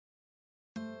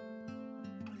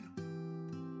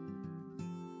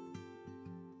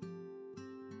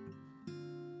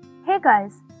Hey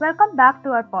guys, welcome back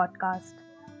to our podcast.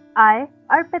 I,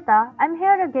 Arpita, am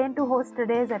here again to host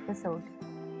today's episode.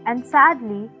 And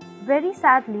sadly, very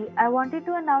sadly, I wanted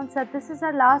to announce that this is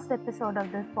our last episode of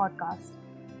this podcast.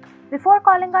 Before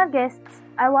calling our guests,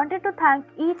 I wanted to thank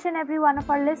each and every one of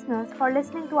our listeners for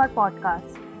listening to our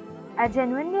podcast. I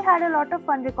genuinely had a lot of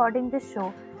fun recording this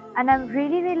show, and I'm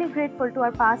really grateful to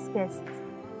our past guests.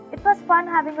 It was fun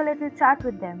having a little chat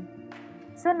with them.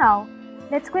 So now,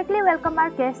 let's quickly welcome our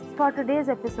guests for today's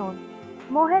episode,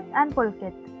 Mohit and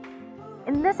Pulkit.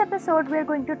 In this episode, we are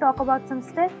going to talk about some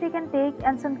steps we can take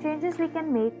and some changes we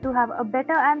can make to have a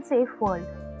better and safe world.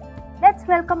 Let's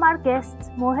welcome our guests,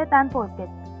 Mohit and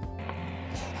Pulkit.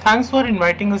 Thanks for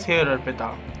inviting us here,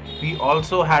 Arpita. We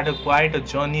also had quite a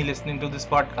journey listening to this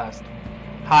podcast.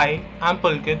 Hi, I'm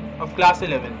Pulkit of class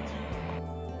 11th.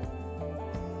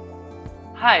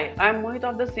 Hi, I'm Mohit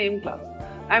of the same class.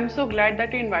 I'm so glad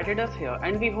that you invited us here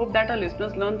and we hope that our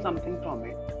listeners learn something from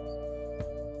it.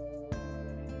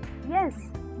 Yes,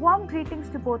 warm greetings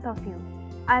to both of you.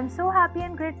 I'm so happy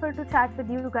and grateful to chat with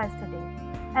you guys today.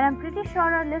 And I'm pretty sure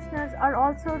our listeners are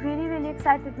also really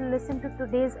excited to listen to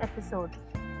today's episode.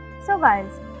 So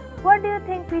guys, what do you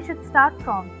think we should start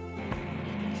from?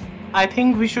 I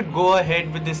think we should go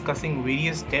ahead with discussing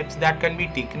various steps that can be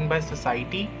taken by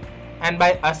society and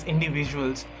by us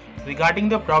individuals regarding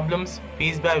the problems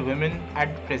faced by women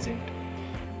at present.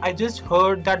 I just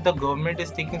heard that the government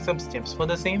is taking some steps for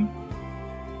the same.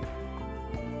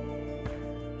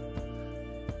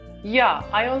 Yeah,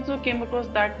 I also came across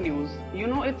that news.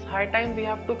 It's high time we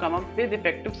have to come up with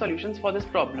effective solutions for this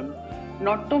problem.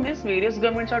 Not to miss, various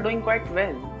governments are doing quite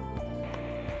well.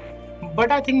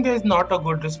 But I think there is not a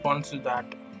good response to that,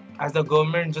 as the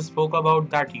government just spoke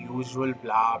about that usual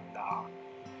blah blah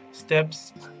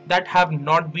steps that have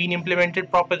not been implemented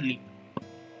properly.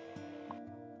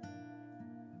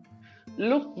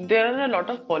 Look, there are a lot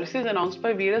of policies announced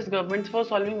by various governments for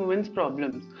solving women's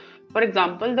problems. For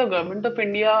example, the Government of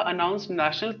India announced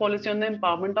National Policy on the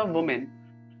Empowerment of Women,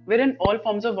 wherein all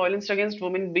forms of violence against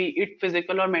women, be it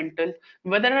physical or mental,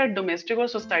 whether at domestic or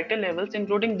societal levels,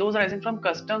 including those arising from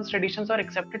customs, traditions, or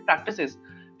accepted practices,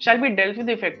 shall be dealt with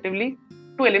effectively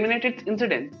to eliminate its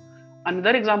incidence.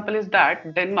 Another example is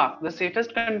that Denmark, the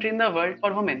safest country in the world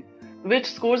for women, which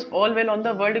scores all well on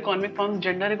the World Economic Forum's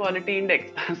Gender Equality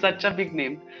Index, such a big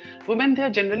name. Women there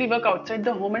generally work outside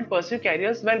the home and pursue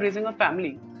careers while raising a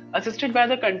family, assisted by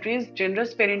the country's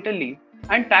generous parental leave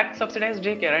and tax subsidized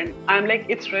daycare. And I'm like,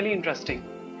 it's really interesting.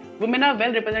 Women are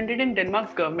well represented in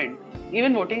Denmark's government.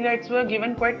 Even voting rights were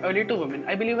given quite early to women,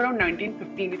 I believe around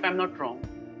 1915 if I'm not wrong.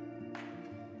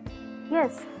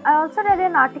 Yes, I also read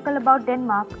an article about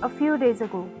Denmark a few days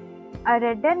ago. I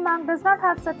read Denmark does not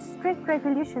have such strict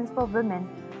regulations for women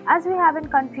as we have in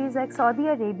countries like Saudi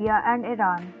Arabia and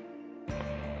Iran.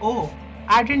 Oh,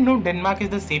 I didn't know Denmark is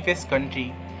the safest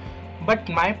country. But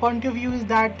my point of view is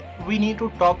that we need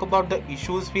to talk about the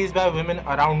issues faced by women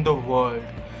around the world,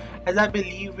 as I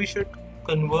believe we should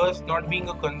converse not being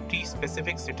a country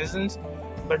specific citizens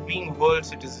but being world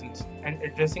citizens and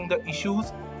addressing the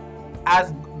issues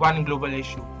as one global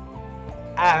issue.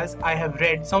 As I have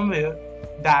read somewhere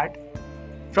that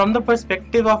from the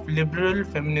perspective of liberal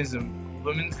feminism,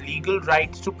 women's legal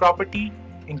rights to property,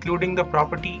 including the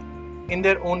property in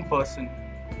their own person,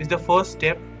 is the first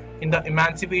step in the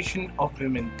emancipation of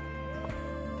women.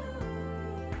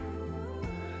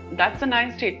 That's a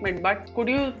nice statement, but could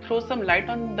you throw some light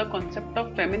on the concept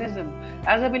of feminism,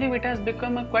 as I believe it has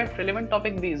become a quite relevant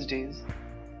topic these days?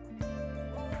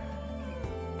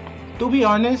 To be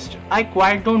honest, I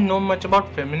quite don't know much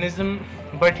about feminism,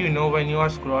 but when you are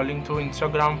scrolling through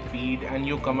Instagram feed and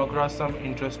you come across some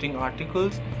interesting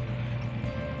articles,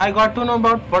 I got to know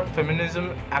about what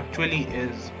feminism actually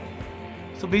is.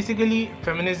 So basically,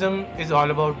 feminism is all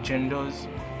about genders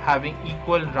having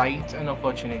equal rights and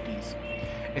opportunities.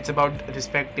 It's about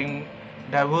respecting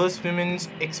diverse women's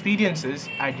experiences,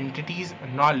 identities,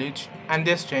 knowledge, and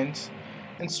their strengths,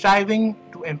 and striving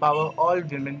to empower all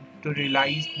women to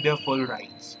realize their full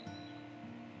rights.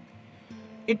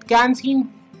 It can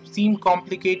seem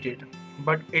complicated,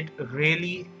 but it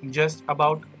really just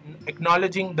about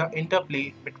acknowledging the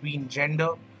interplay between gender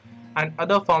and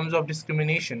other forms of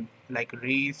discrimination like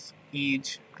race,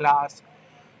 age, class,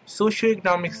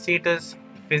 socioeconomic status,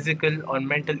 physical or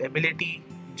mental ability,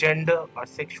 gender or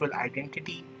sexual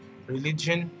identity,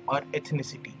 religion or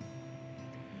ethnicity.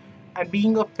 And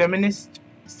being a feminist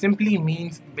simply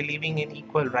means believing in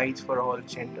equal rights for all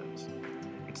genders.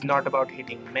 It's not about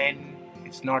hating men,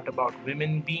 it's not about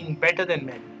women being better than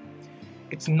men,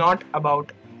 it's not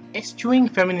about eschewing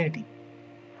femininity.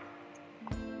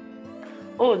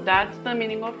 Oh, that's the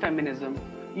meaning of feminism.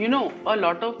 You know, a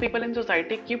lot of people in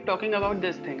society keep talking about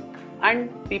this thing, and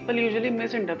people usually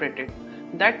misinterpret it.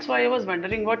 That's why I was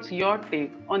wondering what's your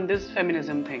take on this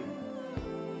feminism thing.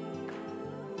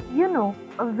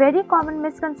 A very common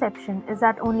misconception is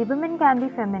that only women can be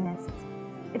feminists.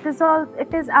 It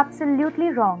is absolutely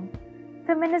wrong.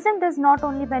 Feminism does not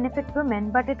only benefit women,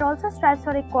 but it also strives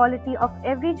for equality of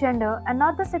every gender and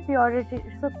not the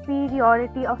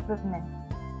superiority of women.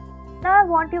 Now I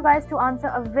want you guys to answer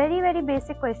a very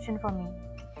basic question for me.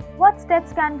 What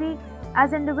steps can we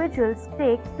as individuals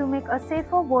take to make a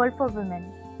safer world for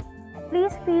women?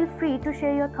 Please feel free to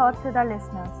share your thoughts with our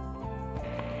listeners.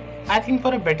 I think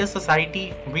for a better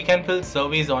society, we can fill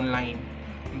surveys online.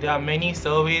 There are many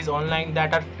surveys online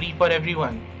that are free for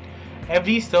everyone.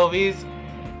 Every surveys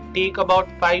take about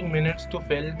 5 minutes to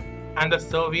fill, and the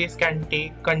surveys can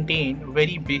contain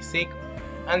very basic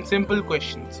and simple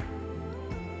questions.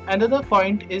 Another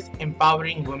point is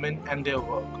empowering women and their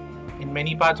work. In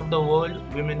many parts of the world,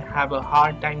 women have a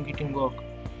hard time getting work.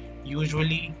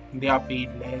 Usually, they are paid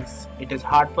less. It is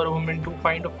hard for a woman to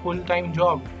find a full-time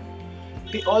job.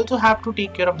 They also have to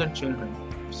take care of their children.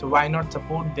 So why not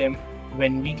support them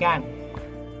when we can?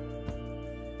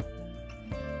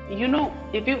 You know,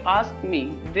 if you ask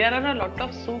me, there are a lot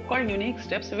of so-called unique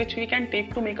steps which we can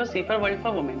take to make a safer world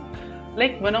for women.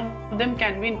 Like one of them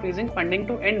can be increasing funding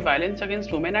to end violence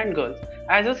against women and girls.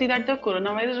 As I see that the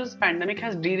coronavirus pandemic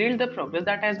has derailed the progress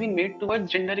that has been made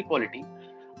towards gender equality.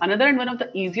 Another and one of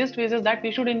the easiest ways is that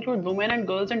we should include women and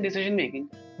girls in decision making,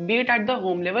 be it at the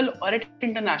home level or at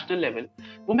international level.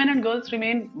 Women and girls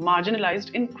remain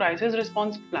marginalized in crisis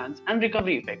response plans and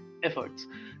recovery efforts.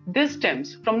 This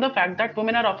stems from the fact that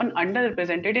women are often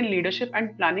underrepresented in leadership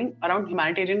and planning around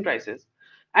humanitarian crises.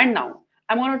 And now,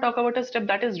 I'm going to talk about a step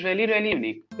that is really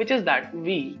unique, which is that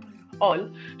we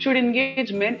all should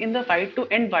engage men in the fight to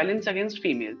end violence against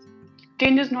females.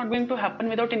 Change is not going to happen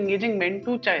without engaging men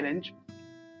to challenge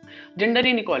gender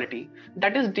inequality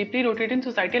that is deeply rooted in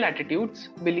societal attitudes,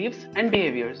 beliefs, and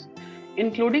behaviors,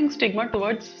 including stigma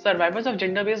towards survivors of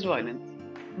gender based violence.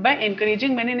 By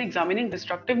encouraging men in examining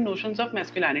destructive notions of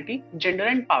masculinity, gender,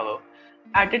 and power,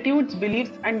 attitudes,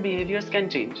 beliefs, and behaviors can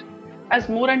change. As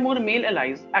more and more male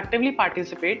allies actively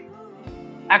practice,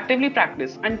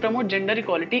 and promote gender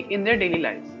equality in their daily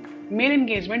lives, male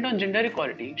engagement on gender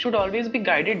equality should always be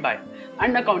guided by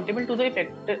and accountable to the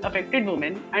affected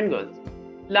women and girls.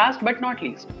 Last but not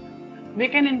least, we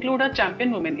can include a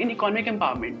champion women in economic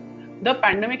empowerment. The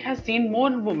pandemic has seen more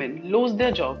women lose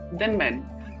their job than men,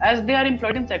 as they are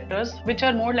employed in sectors which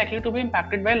are more likely to be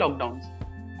impacted by lockdowns.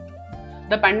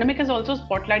 The pandemic has also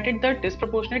spotlighted the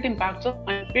disproportionate impacts of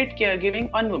unpaid caregiving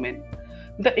on women.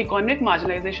 The economic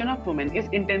marginalization of women is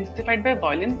intensified by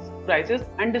violence, crisis,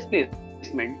 and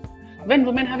displacement. When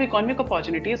women have economic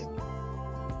opportunities,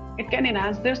 it can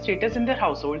enhance their status in their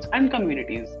households and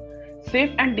communities.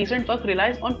 Safe and decent work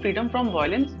relies on freedom from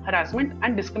violence, harassment,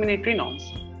 and discriminatory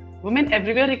norms. Women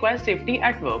everywhere require safety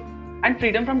at work and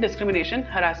freedom from discrimination,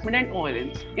 harassment, and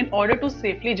violence in order to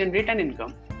safely generate an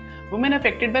income. Women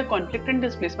affected by conflict and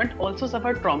displacement also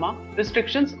suffer trauma,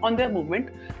 restrictions on their movement,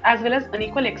 as well as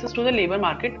unequal access to the labor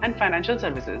market and financial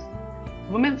services.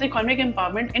 Women's economic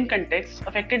empowerment in contexts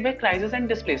affected by crisis and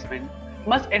displacement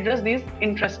must address these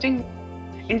intersecting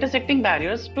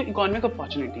barriers to economic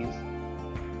opportunities.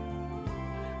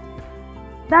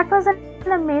 That was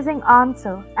an amazing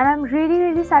answer, and I'm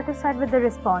really satisfied with the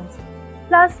response.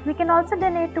 Plus, we can also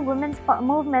donate to women's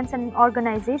movements and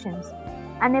organizations.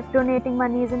 And if donating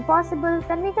money isn't possible,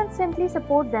 then we can simply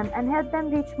support them and help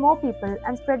them reach more people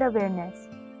and spread awareness.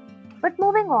 But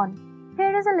moving on,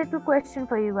 here is a little question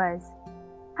for you guys.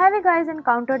 Have you guys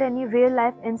encountered any real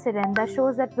life incident that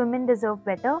shows that women deserve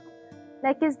better?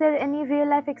 Like, is there any real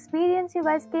life experience you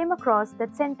guys came across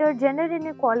that centered gender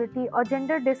inequality or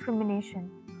gender discrimination?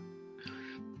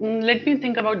 Let me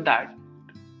think about that.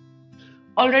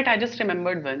 Alright, I just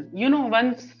remembered one. You know,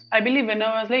 once, I believe when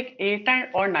I was like 8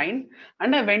 or 9,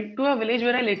 and I went to a village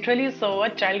where I literally saw a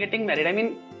child getting married. I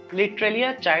mean, literally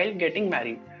a child getting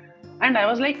married. And I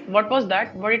was like, what was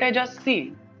that? What did I just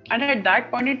see? And at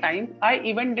that point in time, I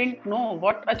even didn't know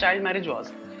what a child marriage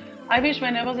was. I wish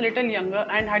when I was a little younger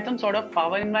and had some sort of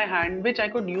power in my hand which I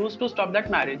could use to stop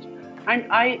that marriage.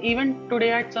 And I even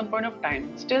today at some point of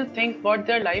time still think what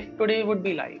their life today would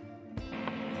be like.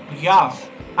 Yeah,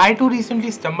 I too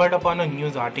recently stumbled upon a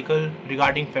news article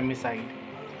regarding femicide.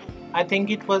 I think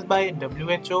it was by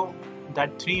WHO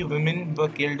that 3 women were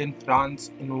killed in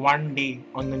France in one day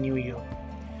on the New Year.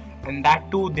 And that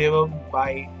too they were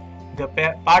by their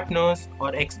partners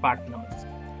or ex-partners.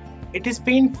 It is a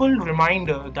painful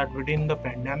reminder that within the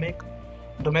pandemic,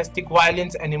 Domestic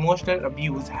violence and emotional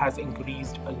abuse has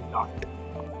increased a lot.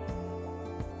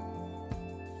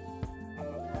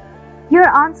 Your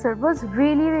answer was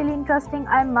really interesting,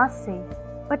 I must say.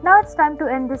 But now it's time to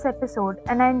end this episode,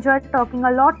 and I enjoyed talking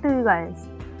a lot to you guys.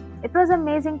 It was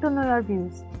amazing to know your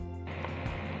views.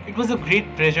 It was a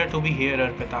great pleasure to be here,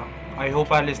 Arpita. I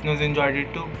hope our listeners enjoyed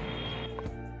it too.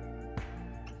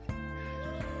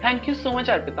 Thank you so much,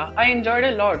 Arpita. I enjoyed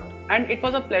a lot, and it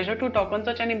was a pleasure to talk on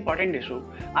such an important issue.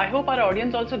 I hope our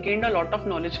audience also gained a lot of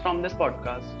knowledge from this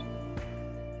podcast.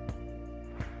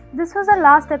 This was our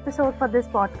last episode for this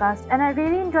podcast, and I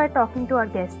really enjoyed talking to our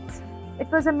guests. It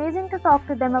was amazing to talk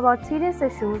to them about serious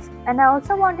issues, and I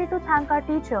also wanted to thank our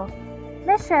teacher,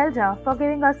 Ms. Shailja, for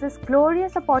giving us this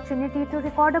glorious opportunity to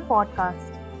record a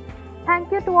podcast.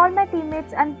 Thank you to all my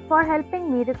teammates and for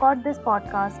helping me record this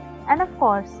podcast, and of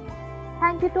course,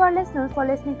 thank you to our listeners for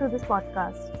listening to this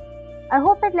podcast. I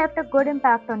hope it left a good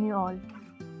impact on you all.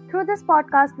 Through this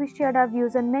podcast, we shared our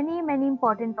views on many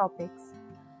important topics.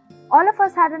 All of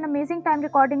us had an amazing time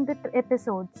recording the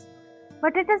episodes.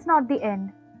 But it is not the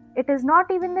end. It is not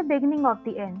even the beginning of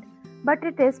the end. But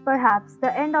it is perhaps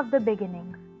the end of the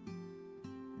beginning.